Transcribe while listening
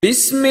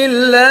بسم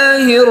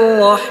الله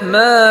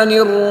الرحمن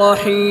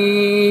الرحيم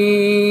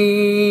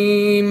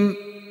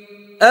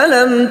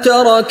ألم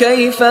تر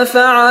كيف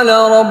فعل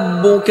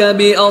ربك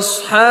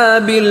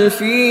بأصحاب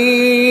الفيل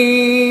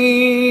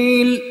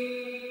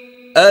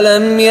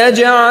ألم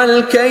يجعل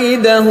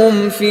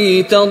كيدهم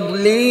في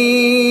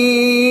تضليل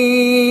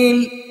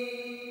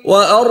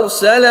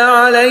وأرسل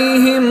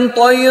عليهم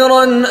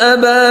طيرا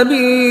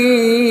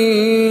أبابيل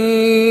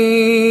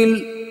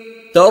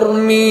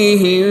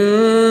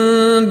ترميهم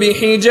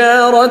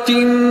بحجارة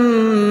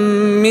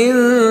من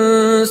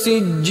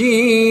سجيل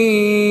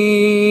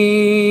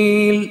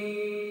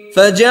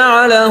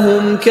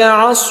فجعلهم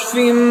كعصف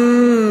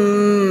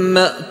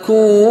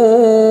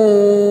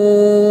مأكول.